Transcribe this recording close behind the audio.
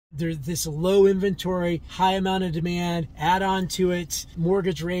There's this low inventory, high amount of demand, add on to it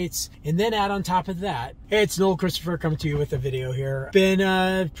mortgage rates, and then add on top of that. Hey, it's Noel Christopher coming to you with a video here. Been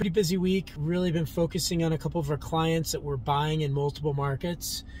a pretty busy week, really been focusing on a couple of our clients that we're buying in multiple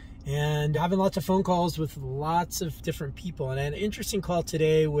markets and having lots of phone calls with lots of different people. And I had an interesting call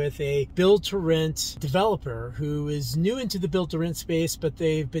today with a build-to-rent developer who is new into the build-to-rent space, but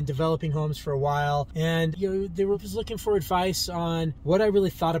they've been developing homes for a while. And they were just looking for advice on what I really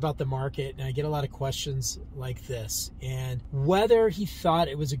thought about the market. And I get a lot of questions like this, and whether he thought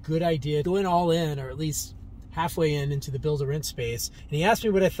it was a good idea going all in, or at least halfway into the build-to-rent space. And he asked me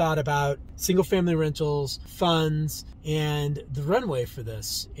what I thought about single-family rentals, funds, and the runway for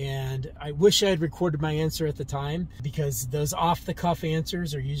this. And I wish I had recorded my answer at the time, because those off-the-cuff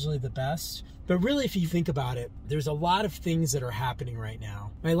answers are usually the best. But really, if you think about it, there's a lot of things that are happening right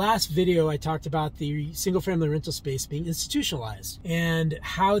now. My last video, I talked about the single-family rental space being institutionalized and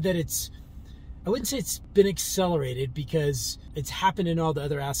how that I wouldn't say it's been accelerated, because it's happened in all the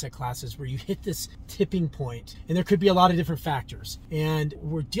other asset classes where you hit this tipping point, and there could be a lot of different factors. And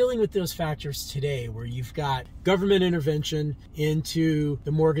we're dealing with those factors today, where you've got government intervention into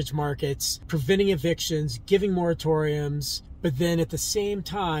the mortgage markets, preventing evictions, giving moratoriums, but then at the same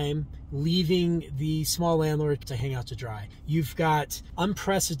time, leaving the small landlord to hang out to dry. You've got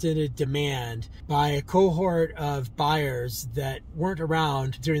unprecedented demand by a cohort of buyers that weren't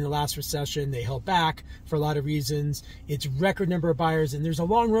around during the last recession. They held back for a lot of reasons. It's record number of buyers, and there's a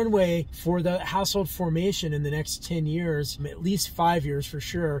long runway for the household formation in the next 10 years, at least 5 years for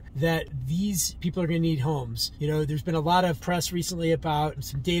sure, that these people are going to need homes. You know, there's been a lot of press recently about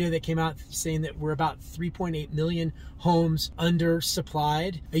some data that came out saying that we're about 3.8 million homes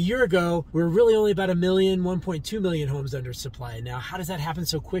undersupplied. A year ago, we were really only about 1.2 million homes undersupplied. Now, how does that happen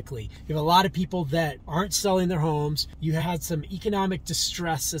so quickly? You have a lot of people that aren't selling their homes. You had some economic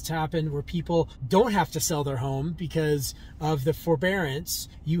distress that's happened where people don't have to sell their home because of the forbearance.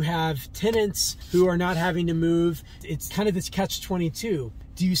 You have tenants who are not having to move. It's kind of this catch-22.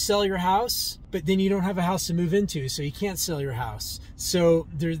 Do you sell your house? But then you don't have a house to move into, so you can't sell your house. So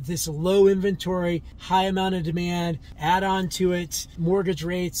there's this low inventory, high amount of demand, add on to it mortgage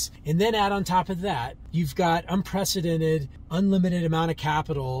rates, and then add on top of that, you've got unprecedented, unlimited amount of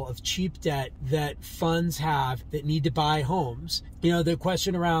capital of cheap debt that funds have that need to buy homes. You know, the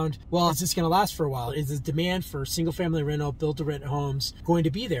question around, well, is this going to last for a while? Is the demand for single-family rental, build-to-rent homes going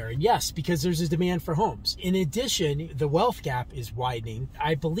to be there? And yes, because there's a demand for homes. In addition, the wealth gap is widening.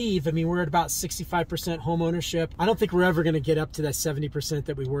 I believe, we're at about 65% home ownership. I don't think we're ever going to get up to that 70%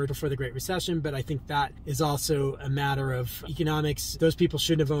 that we were before the Great Recession, but I think that is also a matter of economics. Those people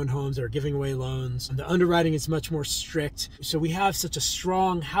shouldn't have owned homes. They're giving away loans. The underwriting is much more strict. So we have such a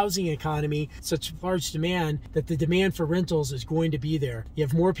strong housing economy, such large demand, that the demand for rentals is going to be there. You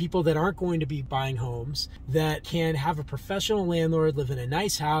have more people that aren't going to be buying homes, that can have a professional landlord, live in a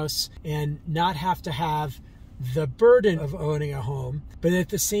nice house, and not have to have the burden of owning a home, but at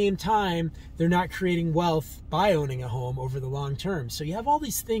the same time, they're not creating wealth by owning a home over the long term. So you have all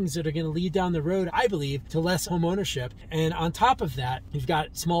these things that are going to lead down the road, I believe, to less home ownership. And on top of that, you've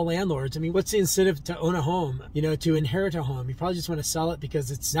got small landlords. What's the incentive to own a home, to inherit a home? You probably just want to sell it because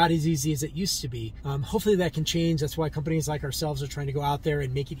it's not as easy as it used to be. Hopefully that can change. That's why companies like ourselves are trying to go out there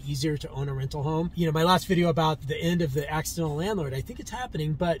and make it easier to own a rental home. My last video about the end of the accidental landlord, I think it's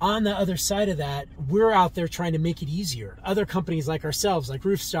happening, but on the other side of that, we're out there trying to make it easier. Other companies like ourselves, like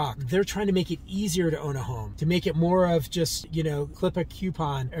Roofstock, they're trying to make it easier to own a home, to make it more of just, clip a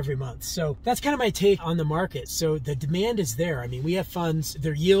coupon every month. So that's kind of my take on the market. So the demand is there. We have funds,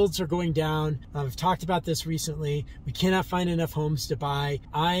 their yields are going down. I've talked about this recently. We cannot find enough homes to buy.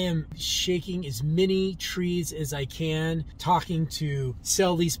 I am shaking as many trees as I can, talking to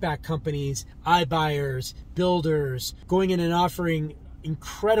sell-leaseback companies, iBuyers, builders, going in and offering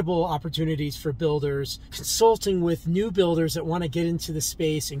incredible opportunities for builders, consulting with new builders that want to get into the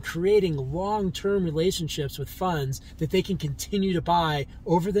space, and creating long-term relationships with funds that they can continue to buy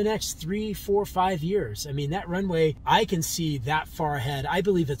over the next 3, 4, 5 years. That runway, I can see that far ahead. I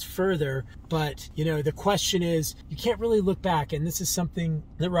believe it's further, but the question is, you can't really look back. And this is something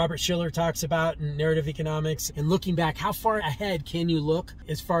that Robert Shiller talks about in narrative economics, and looking back, how far ahead can you look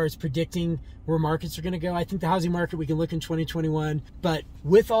as far as predicting where markets are going to go? I think the housing market, we can look in 2021, but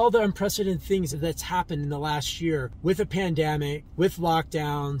with all the unprecedented things that's happened in the last year, with a pandemic, with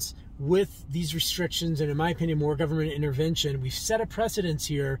lockdowns, with these restrictions and, in my opinion, more government intervention, we've set a precedence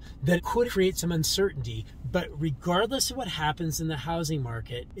here that could create some uncertainty. But regardless of what happens in the housing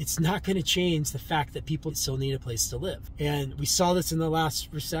market, it's not going to change the fact that people still need a place to live. And we saw this in the last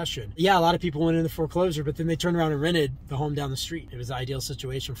recession. Yeah, a lot of people went into foreclosure, but then they turned around and rented the home down the street. It was the ideal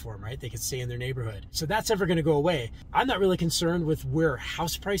situation for them, right? They could stay in their neighborhood. So that's never going to go away. I'm not really concerned with where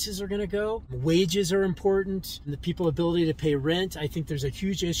house prices are going to go. Wages are important. And the people's ability to pay rent. I think there's a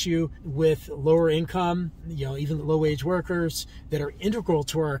huge issue with lower income, even low wage workers that are integral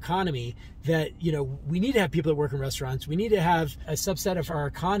to our economy, that, we need to have people that work in restaurants. We need to have a subset of our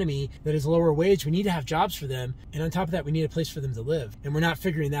economy that is lower wage. We need to have jobs for them. And on top of that, we need a place for them to live. And we're not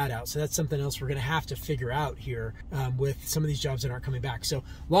figuring that out. So that's something else we're going to have to figure out here with some of these jobs that aren't coming back. So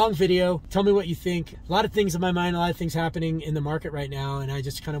long video. Tell me what you think. A lot of things in my mind, a lot of things happening in the market right now. And I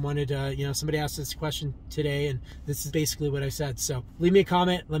just kind of wanted to, somebody asked this question today, and this is basically what I said. So leave me a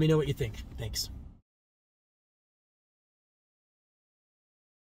comment. Let me know what you think. Thanks.